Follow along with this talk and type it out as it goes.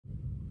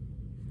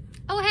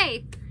Oh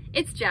hey,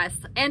 it's Jess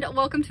and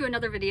welcome to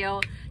another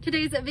video.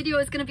 Today's video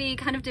is going to be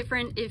kind of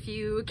different if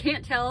you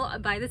can't tell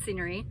by the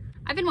scenery.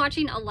 I've been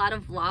watching a lot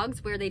of vlogs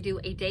where they do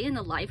a day in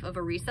the life of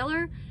a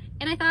reseller,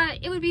 and I thought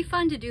it would be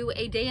fun to do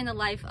a day in the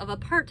life of a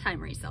part-time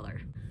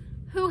reseller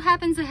who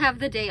happens to have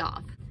the day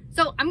off.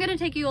 So I'm going to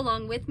take you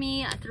along with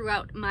me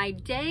throughout my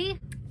day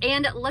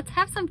and let's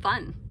have some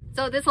fun.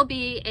 So this will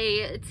be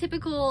a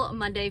typical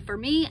Monday for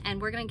me,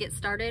 and we're going to get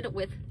started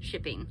with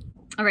shipping.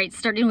 All right,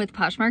 starting with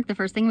Poshmark, the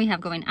first thing we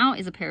have going out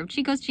is a pair of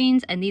Chico's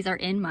jeans, and these are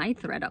in my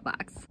thredUP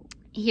box.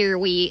 Here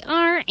we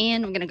are,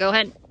 and I'm gonna go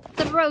ahead and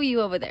throw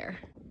you over there.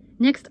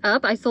 Next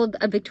up, I sold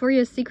a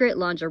Victoria's Secret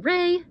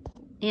lingerie,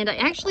 and I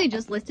actually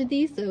just listed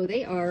these, so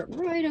they are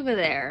right over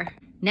there.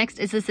 Next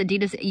is this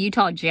Adidas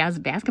Utah Jazz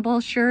basketball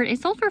shirt. It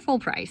sold for full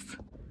price.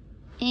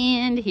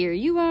 And here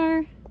you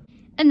are.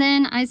 And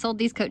then I sold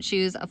these coat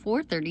shoes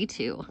for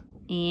 $32.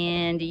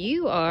 And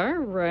you are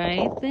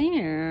right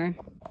there.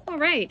 All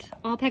right,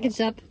 all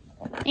packaged up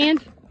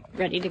and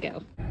ready to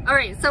go. All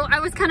right, so I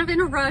was kind of in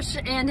a rush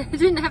and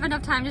didn't have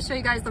enough time to show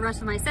you guys the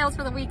rest of my sales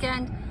for the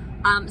weekend.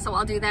 So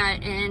I'll do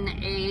that in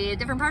a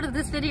different part of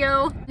this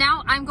video.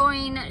 Now I'm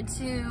going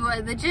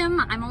to the gym.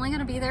 I'm only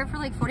gonna be there for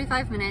like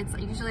 45 minutes.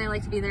 Usually I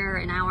like to be there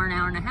an hour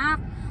and a half.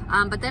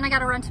 But then I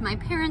gotta run to my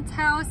parents'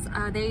 house.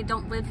 They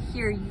don't live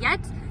here yet.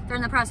 They're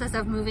in the process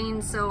of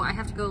moving, so I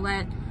have to go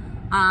let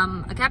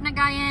a cabinet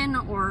guy in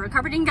or a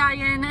carpeting guy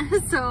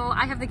in. So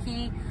I have the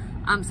key.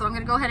 So I'm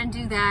gonna go ahead and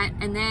do that,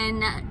 and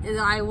then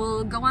I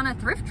will go on a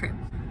thrift trip.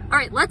 All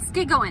right, let's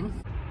get going.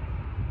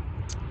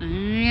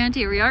 And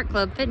here we are at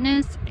Club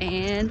Fitness,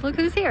 and look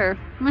who's here,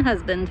 my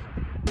husband.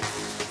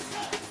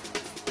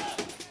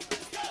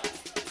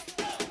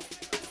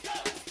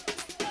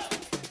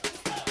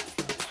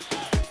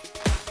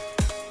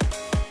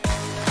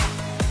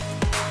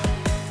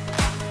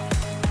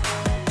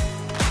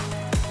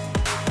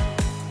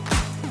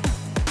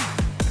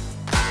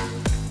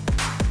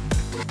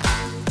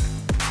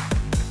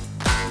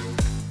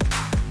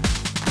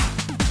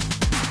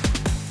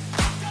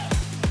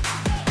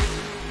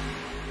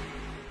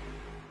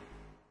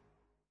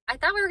 I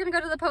thought we were gonna go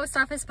to the post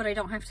office, but I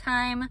don't have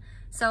time.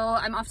 So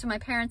I'm off to my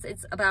parents.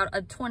 It's about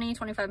a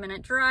 20-25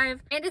 minute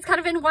drive, and it's kind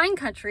of in wine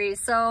country,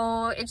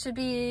 so it should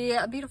be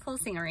a beautiful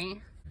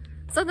scenery.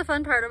 So the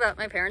fun part about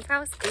my parents'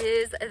 house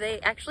is they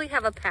actually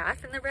have a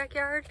path in their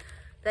backyard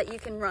that you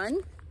can run,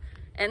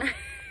 and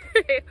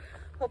I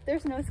hope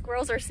there's no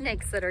squirrels or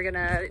snakes that are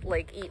gonna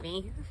like eat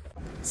me.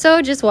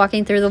 So just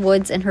walking through the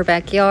woods in her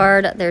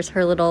backyard, there's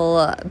her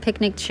little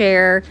picnic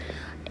chair.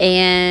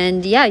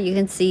 And yeah, you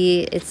can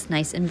see it's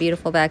nice and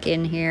beautiful back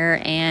in here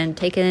and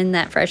taking in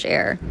that fresh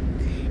air.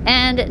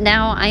 And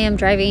now I am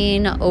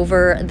driving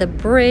over the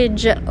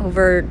bridge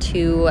over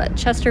to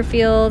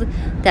Chesterfield.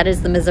 That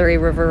is the Missouri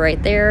River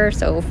right there.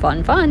 So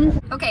fun,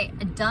 fun. Okay,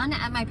 done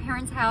at my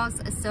parents'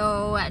 house.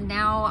 So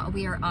now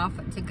we are off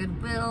to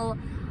Goodwill.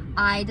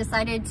 I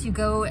decided to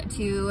go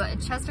to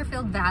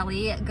Chesterfield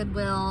Valley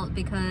Goodwill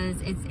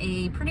because it's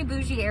a pretty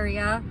bougie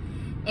area,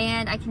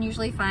 and I can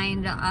usually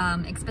find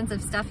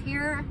expensive stuff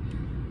here.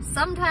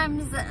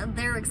 Sometimes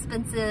they're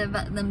expensive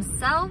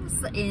themselves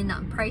in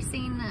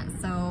pricing,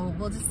 so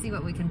we'll just see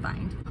what we can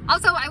find.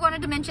 Also, I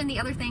wanted to mention the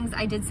other things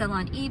I did sell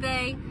on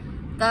eBay.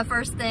 The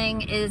first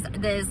thing is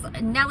this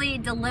Nelly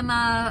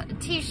Dilemma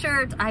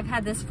t-shirt. I've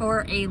had this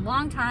for a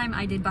long time.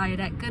 I did buy it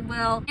at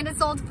Goodwill, and it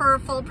sold for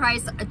full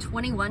price at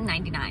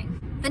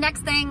 $21.99. The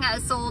next thing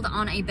sold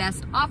on a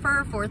best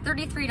offer for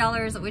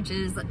 $33, which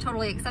is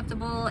totally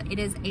acceptable. It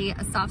is a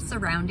soft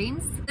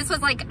surroundings. This was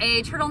like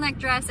a turtleneck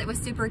dress. It was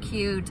super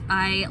cute.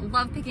 I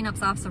love picking up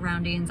soft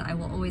surroundings. I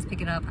will always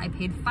pick it up. I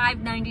paid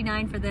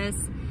 $5.99 for this,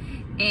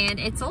 and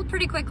it sold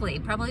pretty quickly,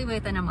 probably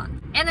within a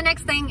month. And the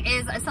next thing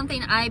is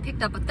something I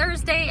picked up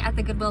Thursday at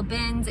the Goodwill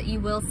bins. You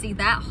will see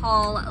that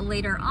haul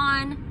later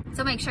on,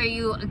 so make sure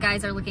you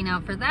guys are looking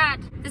out for that.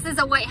 This is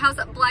a White House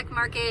Black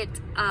Market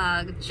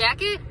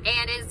jacket,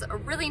 and is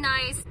really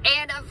nice.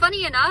 And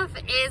funny enough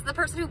is the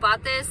person who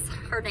bought this,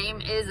 her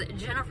name is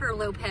Jennifer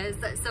Lopez.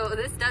 So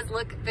this does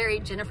look very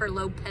Jennifer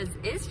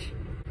Lopez-ish.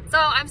 So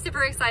I'm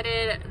super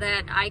excited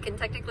that I can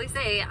technically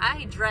say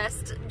I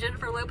dressed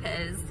Jennifer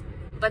Lopez,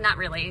 but not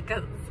really,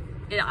 because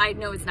I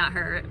know it's not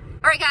her.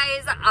 All right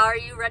guys, are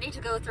you ready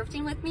to go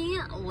thrifting with me?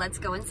 Let's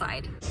go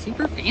inside.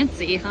 Super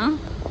fancy, huh?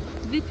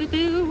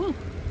 Boo-boo-boo.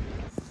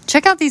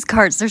 Check out these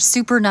carts, they're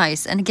super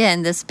nice. And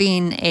again, this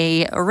being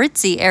a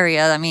ritzy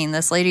area, I mean,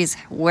 this lady's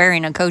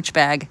wearing a Coach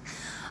bag.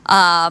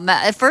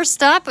 First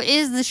stop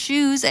is the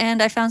shoes,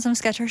 and I found some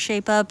Skechers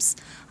shape-ups.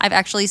 I've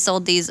actually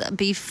sold these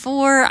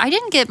before. I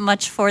didn't get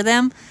much for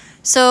them,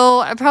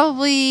 so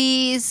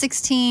probably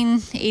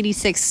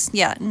 $16.86.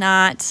 Yeah,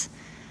 not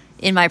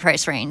in my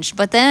price range.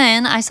 But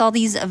then I saw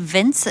these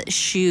Vince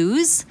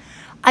shoes.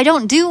 I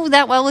don't do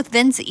that well with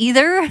Vince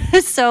either,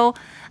 so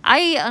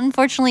I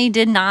unfortunately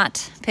did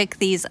not pick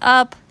these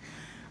up,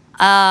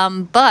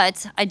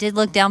 but I did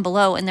look down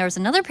below, and there was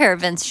another pair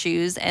of Vince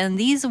shoes, and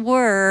these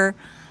were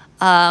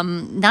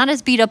not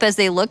as beat up as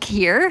they look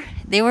here.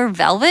 They were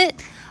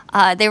velvet.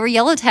 They were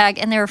yellow tag,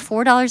 and they were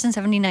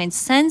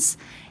 $4.79,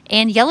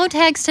 And yellow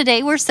tags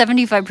today were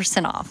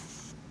 75%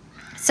 off.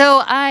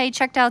 So I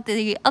checked out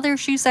the other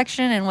shoe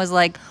section and was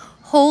like,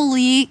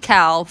 holy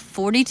cow,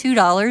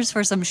 $42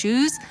 for some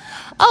shoes?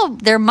 Oh,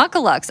 they're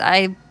Muckalucks.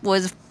 I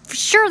was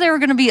sure they were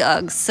going to be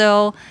Uggs,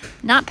 so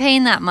not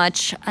paying that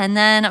much. And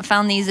then I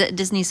found these at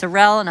Disney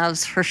Sorel, and I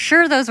was for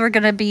sure those were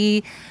going to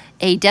be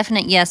a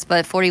definite yes,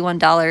 but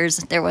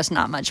 $41, there was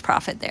not much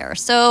profit there.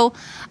 So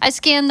I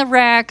scanned the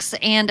racks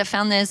and I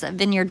found this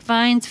Vineyard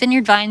Vines.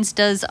 Vineyard Vines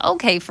does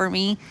okay for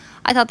me.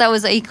 I thought that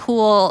was a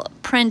cool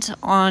print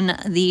on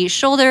the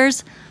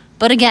shoulders,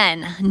 but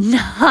again,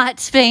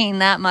 not paying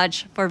that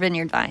much for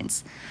Vineyard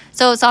Vines.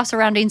 So Soft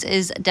Surroundings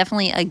is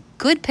definitely a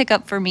good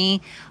pickup for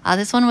me.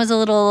 This one was a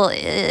little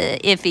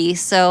iffy,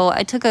 so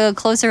I took a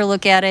closer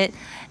look at it,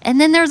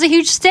 and then there was a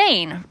huge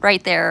stain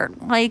right there.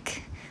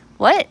 Like,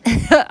 what?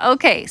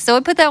 Okay, so I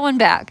put that one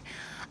back.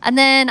 And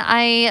then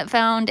I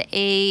found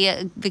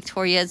a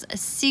Victoria's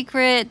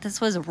Secret.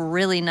 This was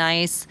really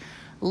nice.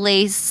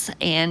 Lace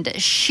and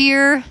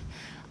sheer.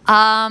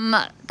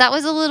 That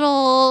was a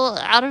little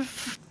out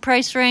of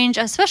price range,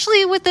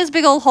 especially with this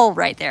big old hole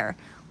right there.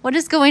 What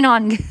is going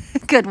on,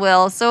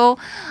 Goodwill? So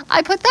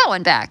I put that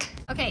one back.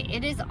 Okay,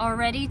 it is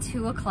already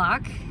 2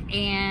 o'clock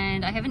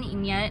and I haven't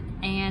eaten yet,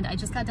 and I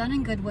just got done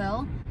in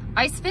Goodwill.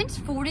 I spent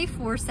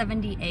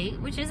 $44.78,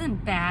 which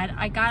isn't bad.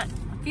 I got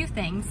a few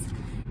things.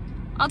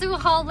 I'll do a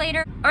haul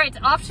later. All right,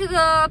 off to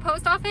the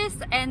post office,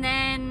 and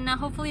then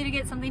hopefully to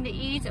get something to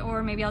eat,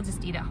 or maybe I'll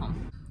just eat at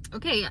home.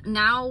 Okay,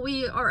 now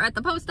we are at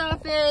the post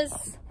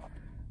office.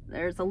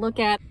 There's a look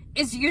at.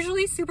 It's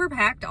usually super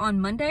packed on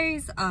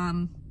Mondays,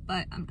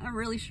 but I'm not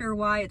really sure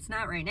why it's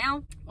not right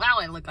now. Wow,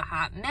 I look a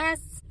hot mess.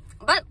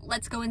 But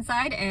let's go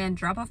inside and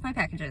drop off my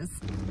packages.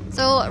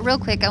 So real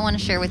quick, I want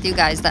to share with you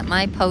guys that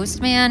my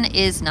postman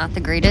is not the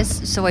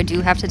greatest. So I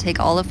do have to take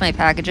all of my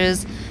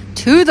packages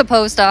to the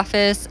post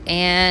office,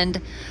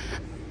 and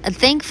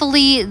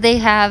thankfully they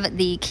have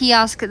the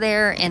kiosk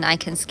there and I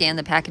can scan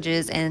the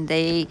packages and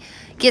they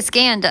get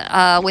scanned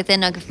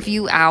within a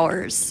few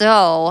hours.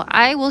 So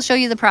I will show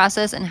you the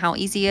process and how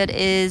easy it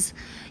is.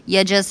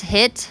 You just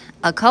hit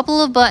a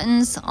couple of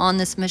buttons on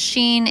this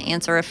machine,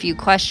 answer a few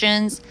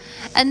questions,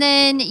 and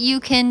then you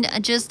can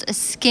just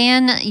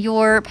scan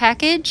your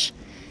package,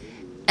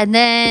 and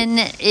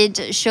then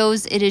it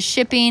shows it is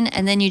shipping,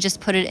 and then you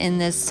just put it in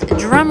this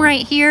drum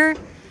right here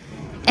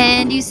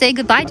and you say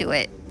goodbye to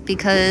it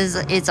because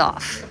it's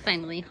off.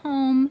 Finally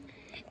home,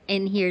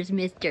 and here's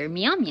Mr.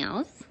 Meow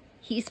Meows.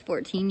 He's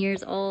 14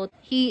 years old.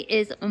 He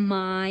is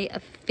my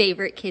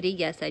favorite kitty.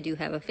 Yes, I do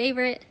have a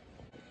favorite.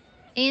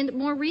 And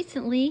more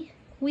recently,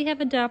 we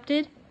have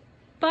adopted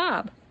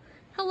Bob.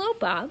 Hello,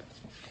 Bob.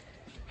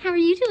 How are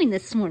you doing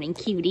this morning,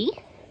 cutie?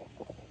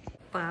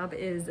 Bob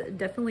is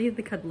definitely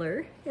the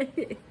cuddler.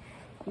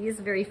 He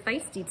is very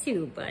feisty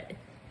too, but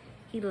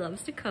he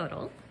loves to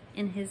cuddle.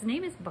 And his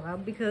name is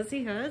Bob because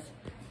he has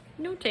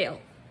no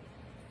tail.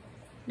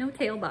 No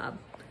tail Bob.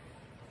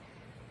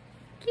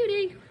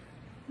 Cutie.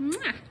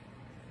 Mwah.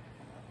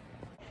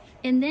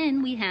 And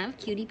then we have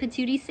Cutie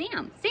Patootie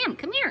Sam. Sam,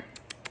 come here.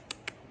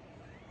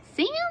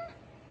 Sam?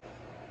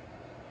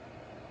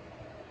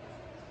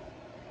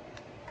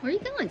 Where are you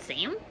going,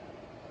 Sam?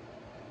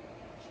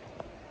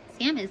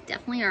 Sam is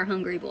definitely our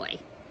hungry boy.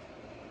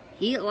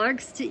 He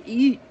likes to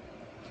eat.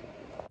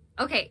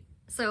 Okay,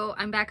 so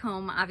I'm back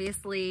home,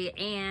 obviously,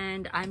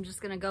 and I'm just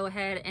gonna go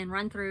ahead and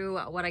run through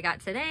what I got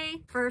today.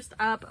 First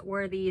up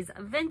were these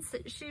Vince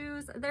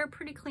shoes. They're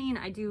pretty clean.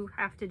 I do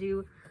have to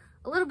do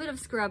a little bit of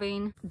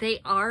scrubbing.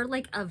 They are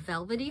like a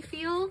velvety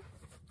feel,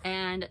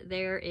 and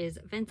there is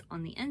Vince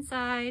on the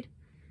inside,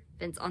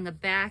 Vince on the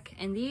back,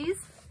 and these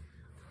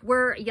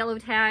were yellow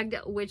tagged,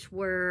 which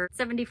were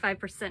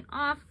 75%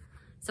 off.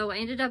 So I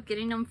ended up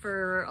getting them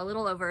for a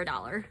little over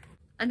 $1.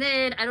 And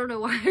then I don't know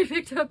why I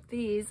picked up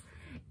these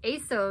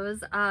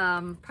ASOS,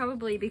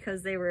 probably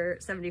because they were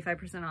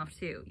 75% off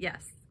too.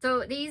 Yes.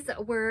 So these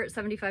were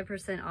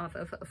 75% off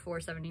of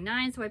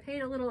 $4.79. So I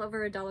paid a little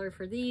over $1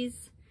 for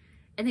these,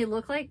 and they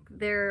look like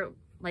they're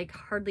like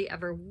hardly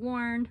ever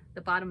worn.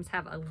 The bottoms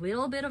have a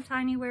little bit of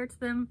tiny wear to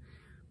them,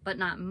 but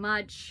not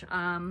much.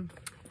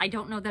 I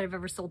don't know that I've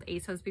ever sold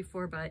ASOS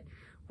before, but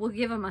we'll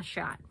give them a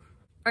shot.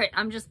 All right,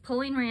 I'm just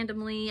pulling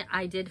randomly.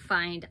 I did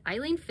find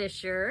Eileen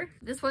Fisher.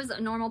 This was a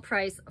normal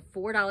price of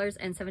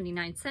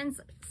 $4.79.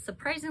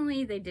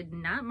 Surprisingly, they did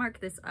not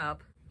mark this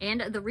up. And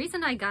the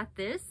reason I got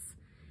this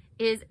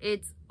is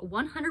it's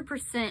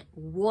 100%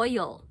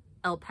 royal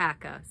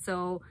alpaca.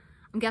 So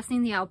I'm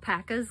guessing the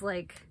alpacas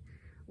like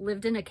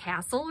lived in a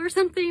castle or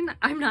something.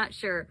 I'm not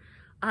sure.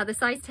 The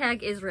size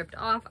tag is ripped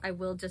off. I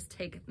will just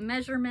take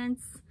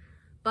measurements.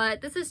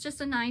 But this is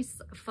just a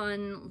nice,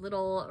 fun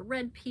little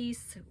red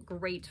piece,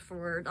 great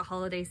for the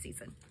holiday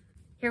season.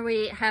 Here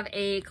we have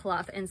a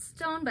Cloth and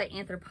Stone by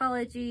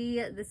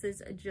Anthropologie. This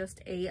is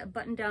just a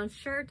button-down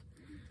shirt.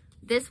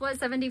 This was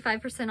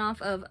 75% off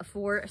of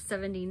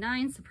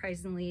 $4.79.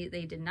 Surprisingly,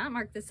 they did not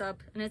mark this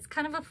up. And it's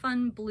kind of a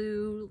fun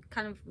blue,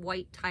 kind of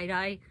white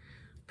tie-dye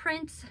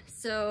print.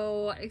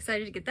 So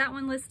excited to get that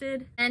one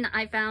listed. And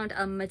I found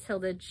a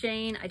Matilda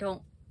Jane. I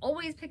don't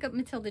always pick up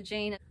Matilda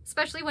Jane,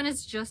 especially when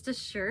it's just a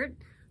shirt.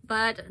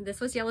 But this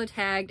was yellow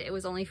tagged. It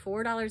was only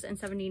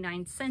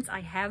 $4.79. I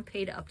have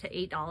paid up to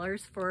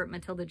 $8 for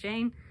Matilda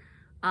Jane.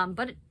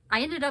 But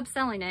I ended up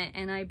selling it,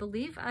 and I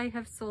believe I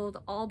have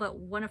sold all but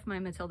one of my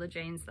Matilda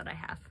Janes that I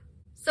have.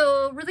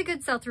 So really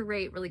good sell-through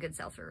rate, really good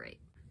sell-through rate.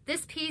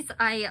 This piece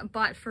I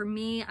bought for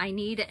me. I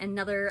need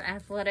another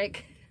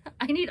athletic.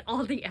 I need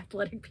all the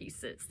athletic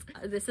pieces.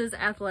 This is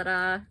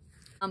Athleta,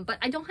 but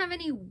I don't have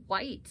any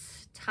white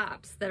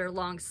tops that are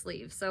long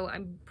sleeve. So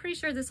I'm pretty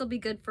sure this will be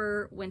good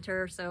for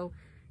winter. So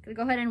I'm gonna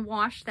go ahead and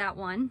wash that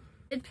one.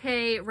 I did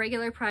pay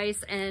regular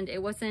price, and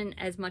it wasn't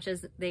as much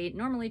as they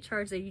normally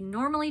charge. They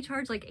normally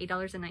charge like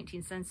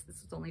 $8.19.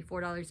 This was only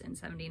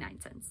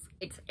 $4.79.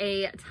 It's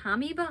a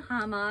Tommy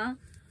Bahama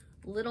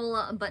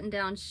little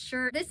button-down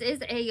shirt. This is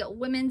a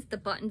women's. The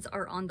buttons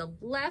are on the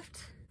left,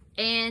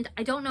 and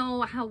I don't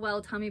know how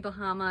well Tommy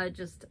Bahama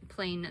just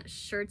plain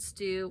shirts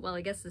do. Well,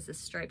 I guess this is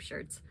striped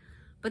shirts.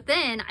 But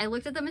then I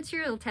looked at the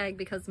material tag,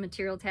 because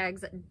material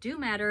tags do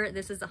matter.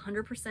 This is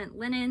 100%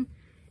 linen.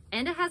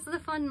 And it has the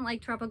fun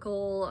like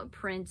tropical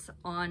print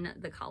on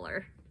the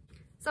collar.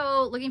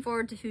 So looking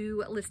forward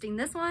to listing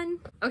this one.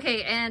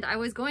 Okay, and I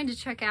was going to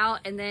check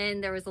out, and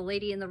then there was a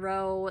lady in the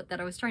row that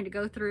I was trying to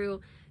go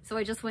through. So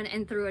I just went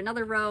in through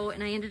another row,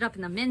 and I ended up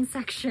in the men's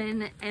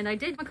section, and I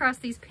did come across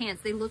these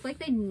pants. They look like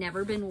they'd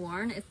never been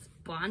worn. It's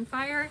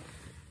Bonfire.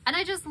 And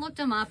I just looked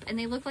them up, and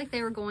they looked like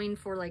they were going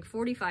for like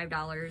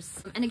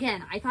 $45. And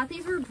again, I thought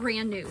these were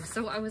brand new.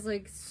 So I was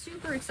like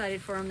super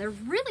excited for them. They're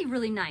really,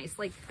 really nice.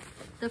 Like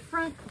the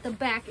front, the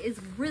back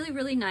is really,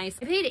 really nice.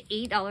 I paid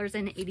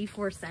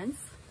 $8.84.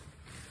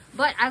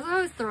 But as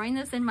I was throwing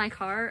this in my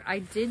car, I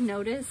did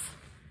notice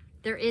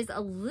there is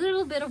a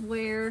little bit of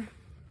wear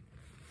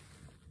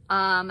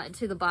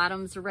to the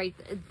bottoms right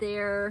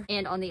there,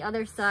 and on the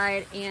other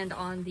side, and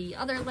on the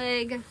other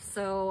leg.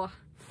 So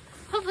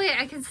hopefully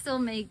I can still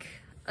make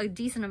a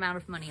decent amount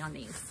of money on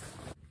these.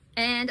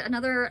 And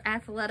another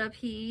Athleta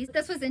piece.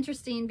 This was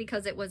interesting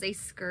because it was a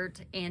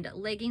skirt and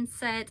legging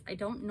set. I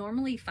don't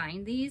normally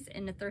find these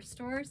in the thrift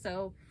store,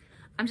 so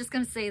I'm just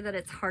gonna say that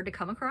it's hard to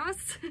come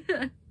across.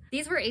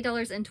 These were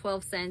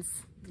 $8.12,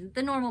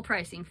 the normal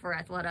pricing for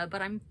Athleta,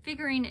 but I'm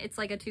figuring it's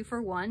like a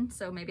 2-for-1,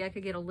 so maybe I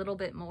could get a little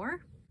bit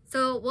more.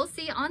 So we'll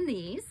see on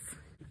these.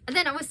 And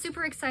then I was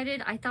super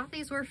excited. I thought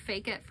these were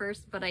fake at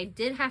first, but I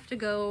did have to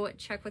go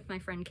check with my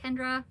friend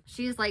Kendra.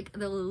 She is like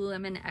the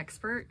Lululemon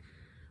expert.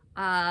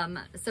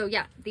 So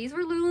yeah, these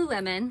were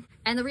Lululemon.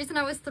 And the reason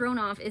I was thrown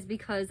off is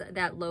because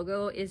that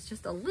logo is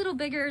just a little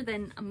bigger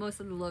than most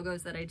of the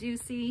logos that I do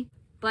see.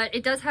 But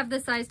it does have the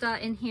size dot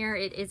in here.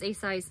 It is a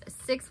size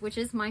 6, which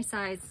is my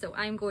size. So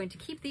I'm going to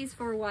keep these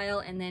for a while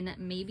and then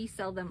maybe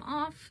sell them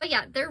off. But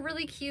yeah, they're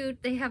really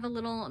cute. They have a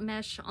little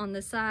mesh on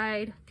the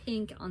side,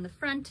 pink on the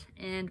front,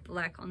 and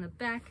black on the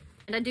back.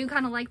 And I do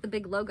kind of like the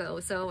big logo,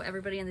 so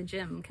everybody in the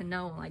gym can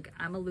know, like,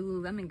 I'm a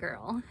Lululemon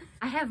girl.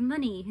 I have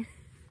money.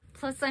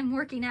 Plus I'm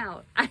working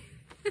out.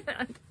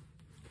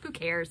 Who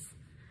cares?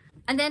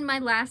 And then my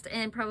last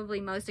and probably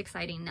most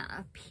exciting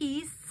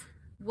piece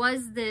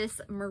was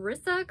this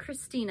Marissa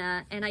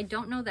Christina, and I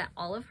don't know that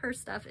all of her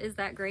stuff is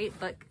that great,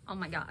 but oh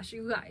my gosh,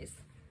 you guys,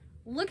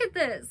 look at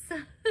this.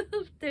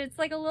 It's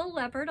like a little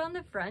leopard on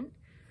the front,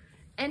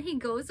 and he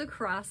goes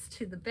across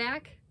to the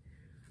back.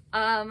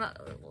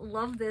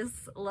 Love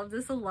this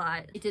a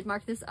lot. I did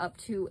mark this up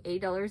to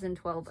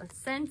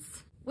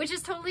 $8.12, which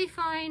is totally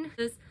fine.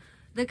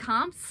 The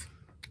comps,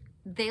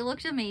 they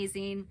looked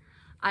amazing.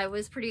 I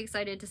was pretty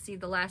excited to see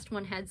the last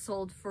one had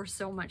sold for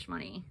so much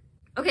money.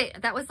 Okay,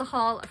 that was the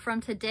haul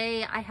from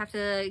today. I have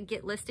to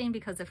get listing,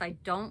 because if I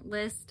don't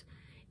list,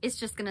 it's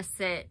just gonna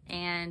sit,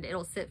 and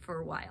it'll sit for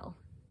a while.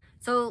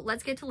 So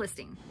let's get to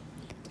listing.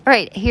 All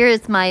right, here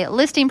is my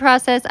listing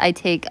process. I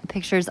take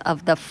pictures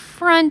of the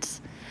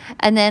front,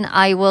 and then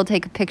I will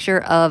take a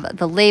picture of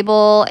the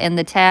label and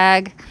the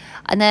tag,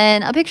 and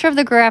then a picture of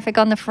the graphic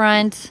on the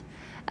front,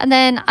 and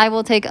then I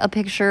will take a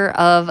picture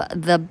of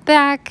the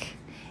back.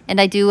 And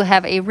I do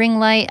have a ring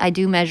light. I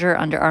do measure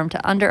underarm to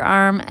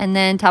underarm, and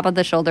then top of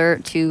the shoulder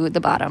to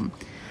the bottom.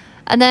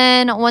 And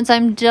then once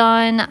I'm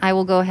done, I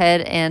will go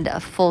ahead and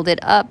fold it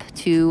up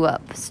to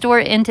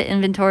store it into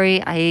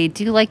inventory. I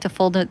do like to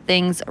fold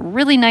things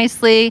really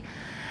nicely.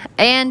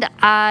 And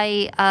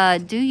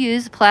I do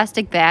use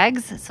plastic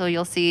bags. So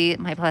you'll see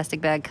my plastic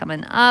bag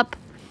coming up.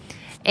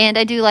 And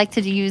I do like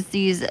to use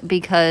these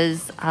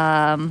because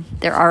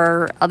there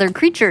are other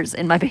creatures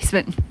in my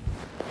basement.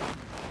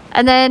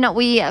 And then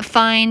we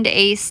find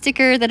a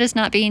sticker that is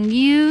not being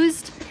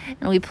used,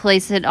 and we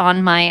place it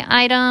on my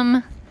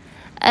item,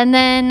 and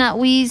then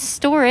we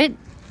store it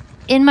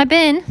in my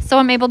bin so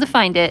I'm able to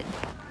find it.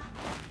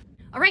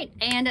 All right,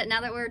 and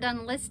now that we're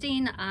done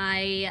listing,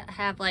 I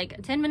have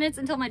like 10 minutes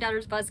until my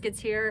daughter's bus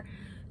gets here.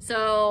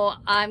 So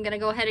I'm gonna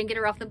go ahead and get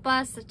her off the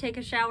bus, take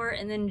a shower,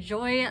 and then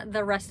enjoy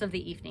the rest of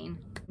the evening.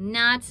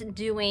 Not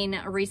doing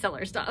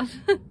reseller stuff.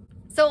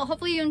 So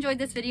hopefully you enjoyed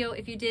this video.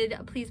 If you did,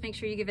 please make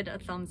sure you give it a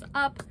thumbs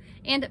up,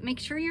 and make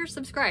sure you're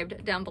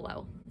subscribed down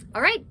below.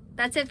 All right,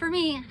 that's it for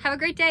me. Have a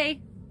great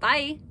day.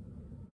 Bye.